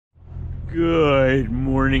Good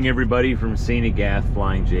morning, everybody, from St. Agathe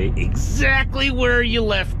Flying J. Exactly where you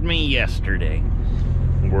left me yesterday.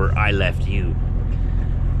 Where I left you.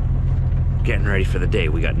 Getting ready for the day.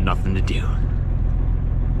 We got nothing to do.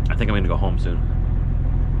 I think I'm gonna go home soon.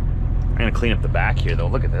 I'm gonna clean up the back here, though.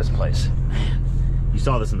 Look at this place. Man, you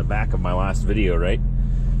saw this in the back of my last video, right?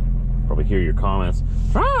 Probably hear your comments.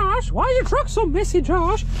 Josh, why is your truck so messy,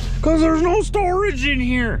 Josh? Because there's no storage in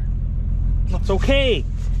here. That's okay.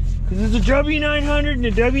 Because it's a W900, and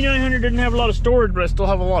the W900 doesn't have a lot of storage, but I still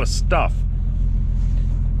have a lot of stuff.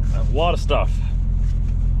 A lot of stuff.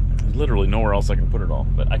 There's literally nowhere else I can put it all,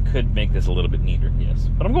 but I could make this a little bit neater, yes.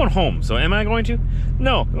 But I'm going home, so am I going to?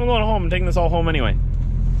 No, I'm going home. I'm taking this all home anyway.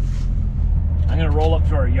 I'm gonna roll up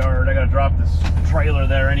to our yard. I gotta drop this trailer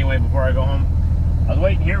there anyway before I go home. I was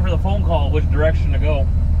waiting here for the phone call, which direction to go.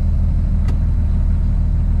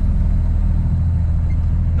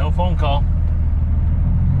 No phone call.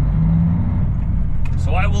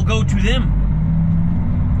 So I will go to them.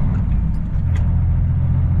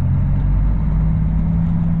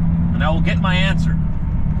 And I will get my answer.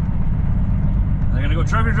 I'm gonna go,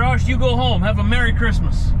 Trevor, Josh, you go home. Have a Merry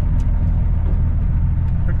Christmas.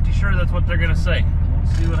 Pretty sure that's what they're gonna say.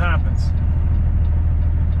 We'll see what happens.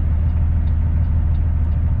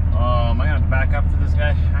 Am I gonna have to back up for this guy?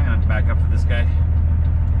 I'm gonna have to back up for this guy.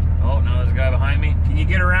 Oh, no, there's a guy behind me. Can you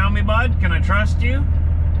get around me, bud? Can I trust you?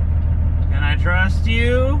 Can I trust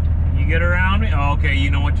you? You get around me? Oh, okay, you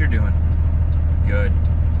know what you're doing. Good.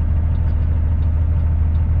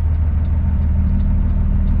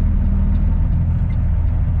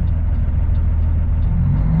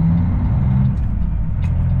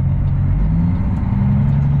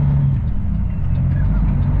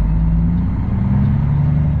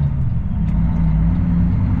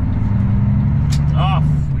 Off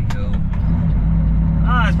we go.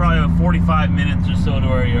 It's probably about 45 minutes or so to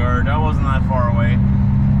our yard. I wasn't that far away.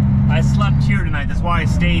 I slept here tonight. That's why I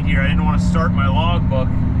stayed here. I didn't want to start my logbook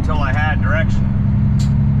until I had direction.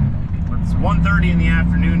 It's 1:30 in the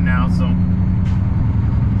afternoon now, so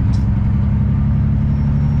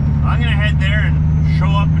I'm gonna head there and show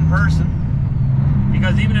up in person.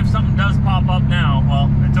 Because even if something does pop up now, well,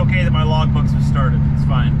 it's okay that my logbooks have started. It's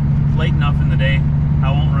fine. It's late enough in the day.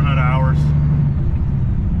 I won't run out of hours.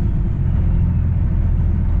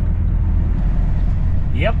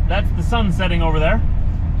 Yep, that's the sun setting over there.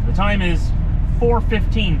 The time is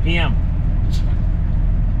 4:15 p.m.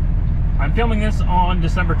 I'm filming this on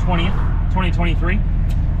December 20th, 2023.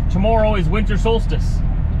 Tomorrow is winter solstice.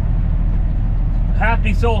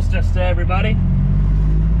 Happy solstice to everybody.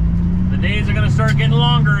 The days are going to start getting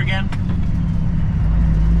longer again.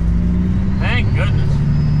 Thank goodness.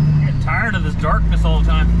 I get tired of this darkness all the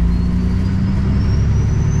time.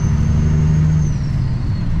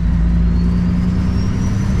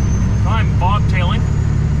 I'm bobtailing.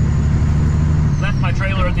 Left my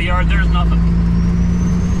trailer at the yard. There's nothing.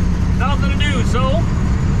 Nothing to do, so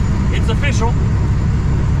it's official.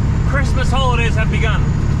 Christmas holidays have begun.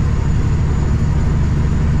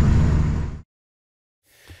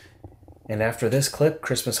 And after this clip,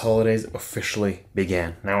 Christmas holidays officially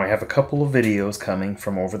began. Now I have a couple of videos coming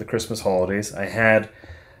from over the Christmas holidays. I had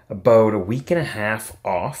about a week and a half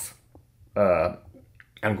off.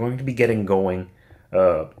 I'm going to be getting going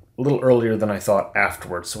a little earlier than I thought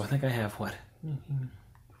afterwards. So I think I have, what?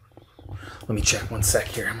 Let me check one sec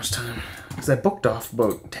here. How much time? Because I booked off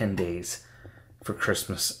about 10 days for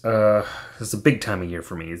Christmas. It's a big time of year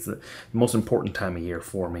for me. It's the most important time of year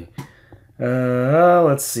for me.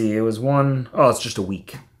 Let's see. It was it's just a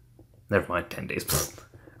week. Never mind, 10 days.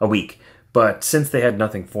 A week. But since they had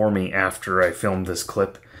nothing for me after I filmed this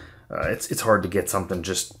clip, it's hard to get something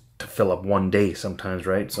just to fill up one day sometimes,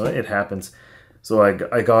 right? So it happens. So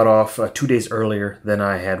I got off 2 days earlier than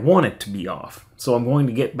I had wanted to be off. So I'm going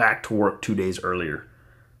to get back to work 2 days earlier.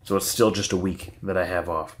 So it's still just a week that I have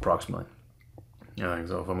off, approximately.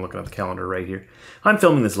 So if I'm looking at the calendar right here. I'm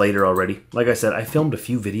filming this later already. Like I said, I filmed a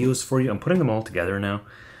few videos for you. I'm putting them all together now.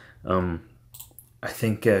 I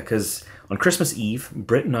think because on Christmas Eve,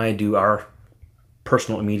 Brit and I do our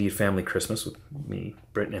personal immediate family Christmas with me,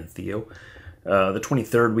 Brit, and Theo. The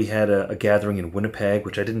 23rd, we had a gathering in Winnipeg,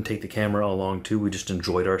 which I didn't take the camera along to. We just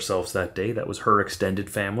enjoyed ourselves that day. That was her extended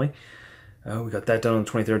family. We got that done on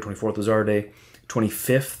the 23rd. 24th was our day.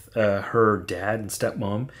 25th, her dad and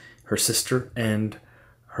stepmom, her sister, and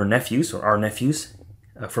her nephews, or our nephews,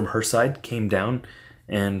 from her side, came down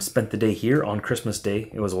and spent the day here on Christmas Day.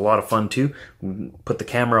 It was a lot of fun, too. We put the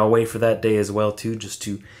camera away for that day as well, too, just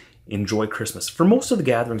to enjoy Christmas. For most of the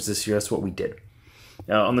gatherings this year, that's what we did.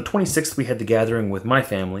 On the 26th, we had the gathering with my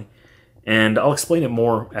family, and I'll explain it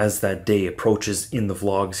more as that day approaches in the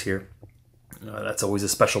vlogs here. That's always a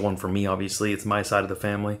special one for me, obviously. It's my side of the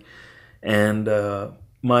family. And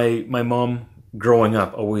my mom, growing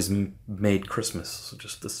up, always made Christmas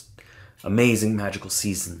just this amazing, magical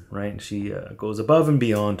season, right? She goes above and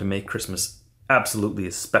beyond to make Christmas absolutely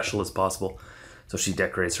as special as possible. So she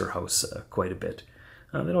decorates her house quite a bit.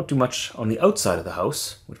 They don't do much on the outside of the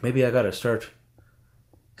house, which maybe I got to start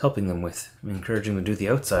helping them with. I'm encouraging them to do the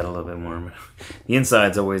outside a little bit more. The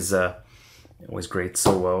inside's always great.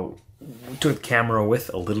 So we took the camera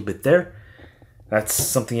with a little bit there. That's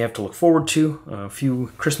something you have to look forward to. A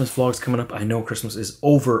few Christmas vlogs coming up. I know Christmas is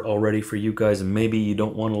over already for you guys, and maybe you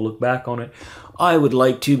don't want to look back on it. I would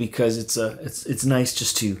like to, because it's nice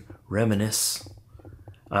just to reminisce.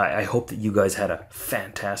 I hope that you guys had a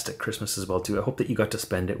fantastic Christmas as well too. I hope that you got to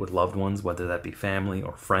spend it with loved ones, whether that be family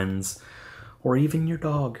or friends, or even your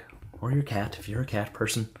dog or your cat if you're a cat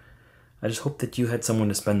person. I just hope that you had someone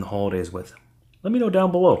to spend the holidays with. Let me know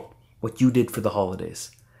down below what you did for the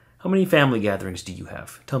holidays. How many family gatherings do you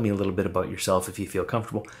have? Tell me a little bit about yourself if you feel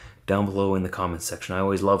comfortable down below in the comments section. I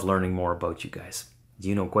always love learning more about you guys.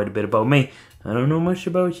 You know quite a bit about me. I don't know much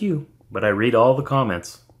about you, but I read all the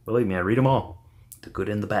comments. Believe me, I read them all. The good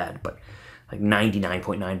and the bad, but like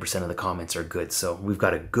 99.9% of the comments are good. So we've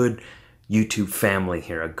got a good YouTube family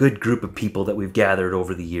here, a good group of people that we've gathered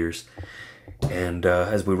over the years. And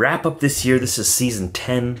as we wrap up this year, this is season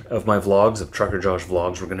 10 of my vlogs, of Trucker Josh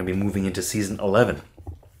Vlogs. We're going to be moving into season 11.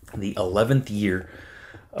 The 11th year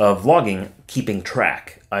of vlogging, keeping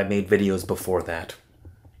track. I made videos before that,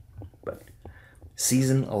 but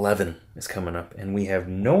season 11 is coming up, and we have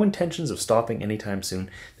no intentions of stopping anytime soon.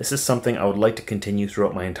 This is something I would like to continue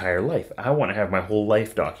throughout my entire life. I want to have my whole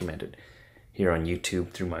life documented here on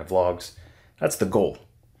YouTube through my vlogs. That's the goal.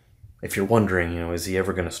 If you're wondering, is he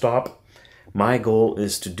ever going to stop? My goal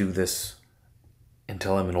is to do this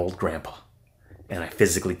until I'm an old grandpa and I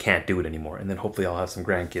physically can't do it anymore. And then hopefully I'll have some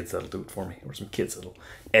grandkids that'll do it for me, or some kids that'll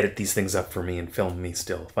edit these things up for me and film me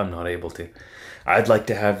still if I'm not able to. I'd like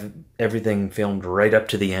to have everything filmed right up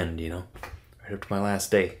to the end, right up to my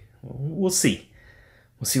last day. We'll see.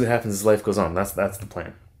 We'll see what happens as life goes on. That's the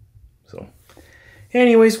plan. So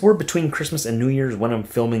anyways, we're between Christmas and New Year's when I'm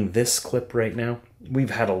filming this clip right now. We've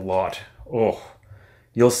had a lot. Oh,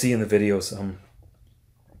 you'll see in the videos.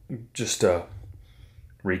 Just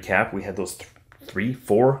recap, we had those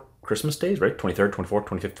 4 Christmas days, right? 23rd, 24th,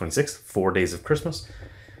 25th, 26th, 4 days of Christmas.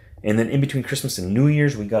 And then in between Christmas and New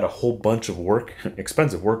Year's, we got a whole bunch of work,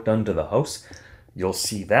 expensive work done to the house. You'll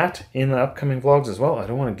see that in the upcoming vlogs as well. I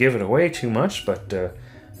don't want to give it away too much, but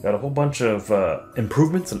got a whole bunch of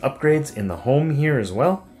improvements and upgrades in the home here as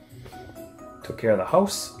well. Took care of the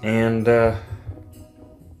house, and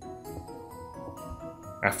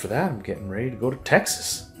after that, I'm getting ready to go to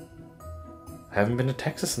Texas. I haven't been to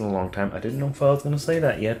Texas in a long time. I didn't know if I was going to say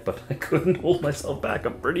that yet, but I couldn't hold myself back.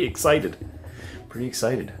 I'm pretty excited. Pretty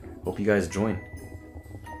excited. Hope you guys join.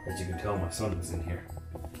 As you can tell, my son is in here.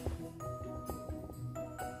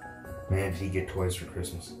 Man, did he get toys for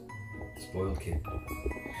Christmas. Spoiled kid.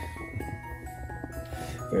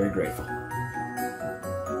 Very grateful.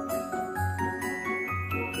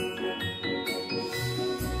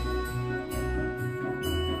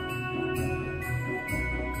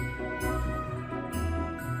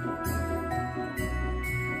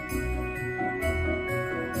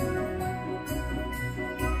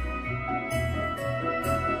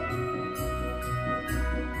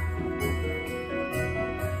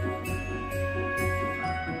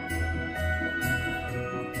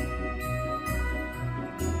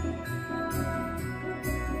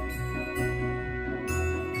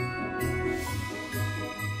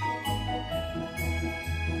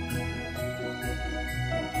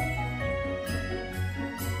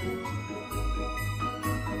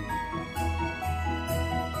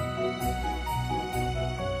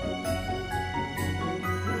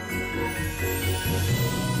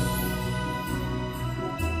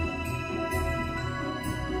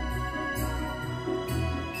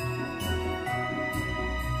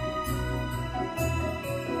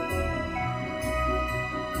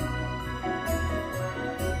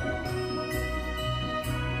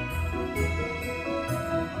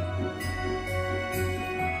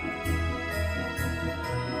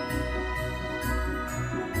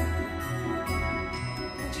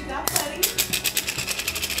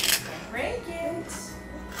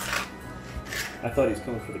 I thought he was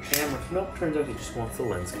coming for the camera. Nope, turns out he just wants the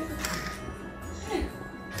lens.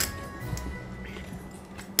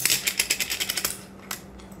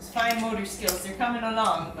 It's fine motor skills, they're coming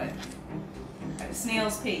along, but at a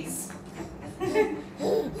snail's pace.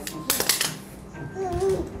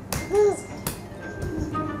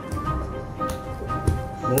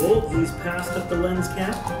 Well, Oh, he's passed up the lens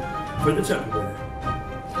cap for the Tupperware.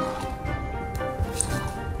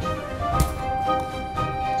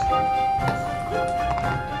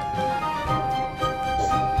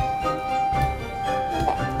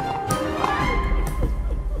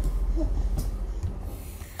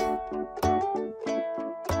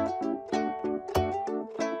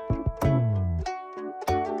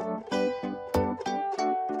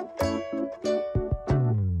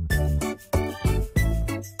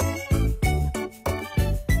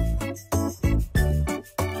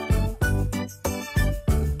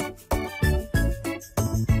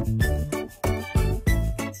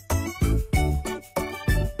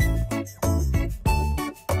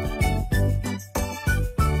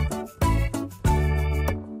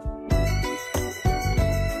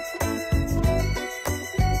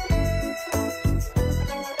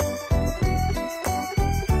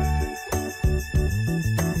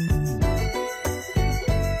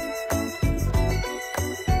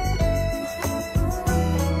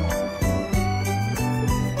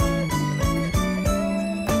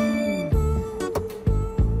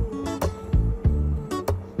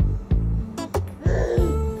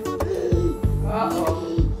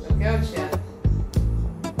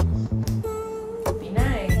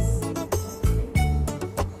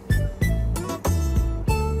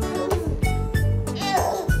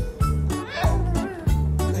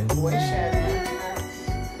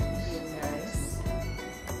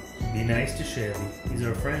 Be nice to Chevy. He's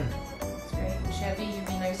our friend. That's right. Chevy, you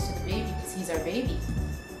be nice to the baby because he's our baby.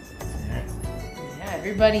 Exactly. Yeah,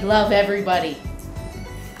 everybody love everybody.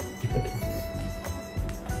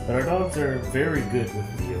 But our dogs are very good with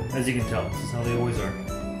Theo, as you can tell. This is how they always are.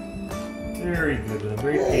 Very good with him,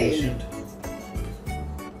 very patient.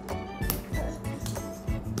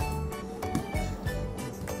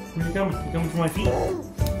 Where you coming? You coming for my feet?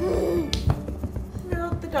 No,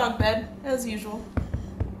 the dog bed, as usual.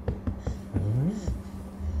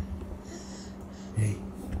 Hey.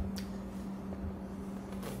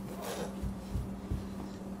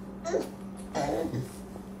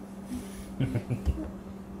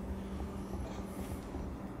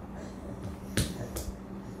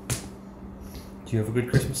 Do you have a good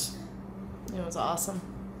Christmas? It was awesome.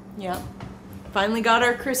 Yeah. Finally got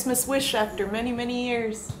our Christmas wish after many, many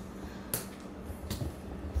years.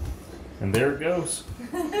 And there it goes.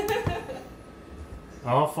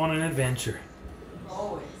 All fun and adventure.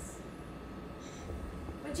 Always.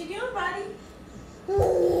 What you doing, buddy?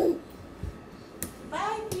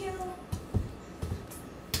 Bye, Theo.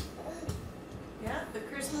 Yeah, the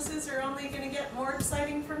Christmases are only going to get more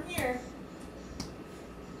exciting from here.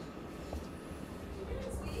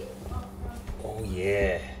 Oh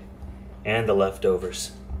yeah, and the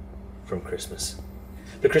leftovers from Christmas.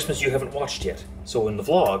 The Christmas you haven't watched yet. So in the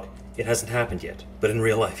vlog, it hasn't happened yet, but in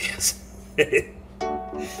real life, yes.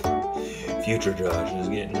 Future Josh is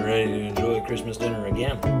getting ready to enjoy Christmas dinner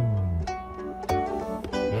again.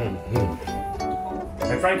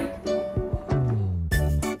 Hey, Frank.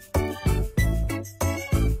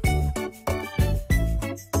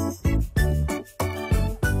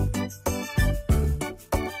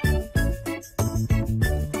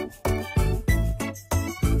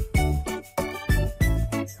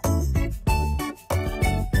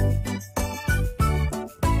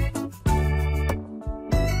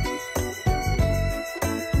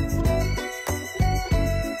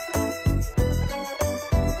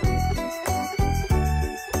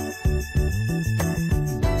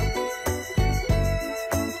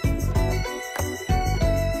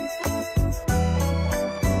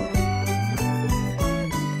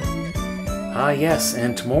 Yes,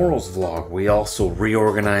 and tomorrow's vlog, we also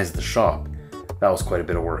reorganized the shop. That was quite a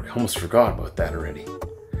bit of work. I almost forgot about that already.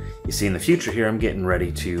 You see, in the future here, I'm getting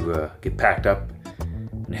ready to get packed up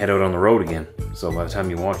and head out on the road again. So by the time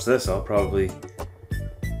you watch this, I'll probably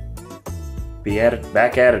be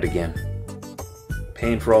back at it again.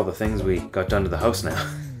 Paying for all the things we got done to the house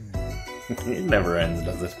now. It never ends,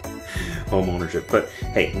 does it? Home ownership. But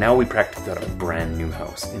hey, now we practically got a brand new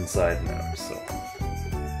house, inside and out, so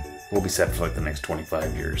we'll be set for like the next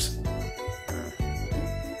 25 years.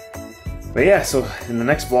 But yeah, so in the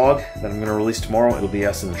next vlog that I'm going to release tomorrow, it'll be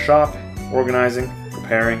us in the shop, organizing,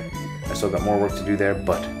 preparing. I still got more work to do there,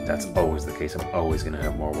 but that's always the case. I'm always going to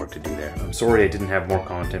have more work to do there. I'm sorry I didn't have more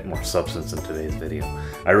content, more substance in today's video.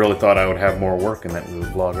 I really thought I would have more work and that we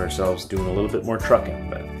would vlog ourselves doing a little bit more trucking,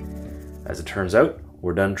 but as it turns out,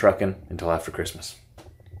 we're done trucking until after Christmas.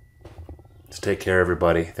 So take care,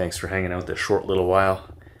 everybody. Thanks for hanging out this short little while.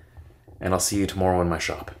 And I'll see you tomorrow in my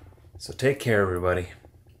shop. So take care, everybody.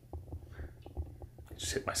 I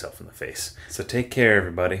just hit myself in the face. So take care,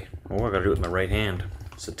 everybody. Oh, I gotta do it with my right hand.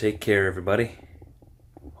 So take care, everybody.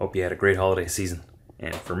 Hope you had a great holiday season.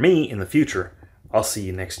 And for me, in the future, I'll see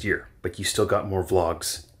you next year. But you still got more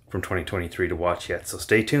vlogs from 2023 to watch yet. So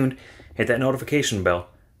stay tuned. Hit that notification bell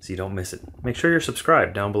so you don't miss it. Make sure you're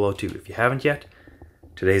subscribed down below too. If you haven't yet,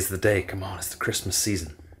 today's the day. Come on, it's the Christmas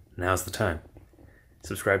season. Now's the time.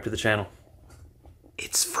 Subscribe to the channel.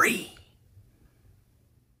 It's free.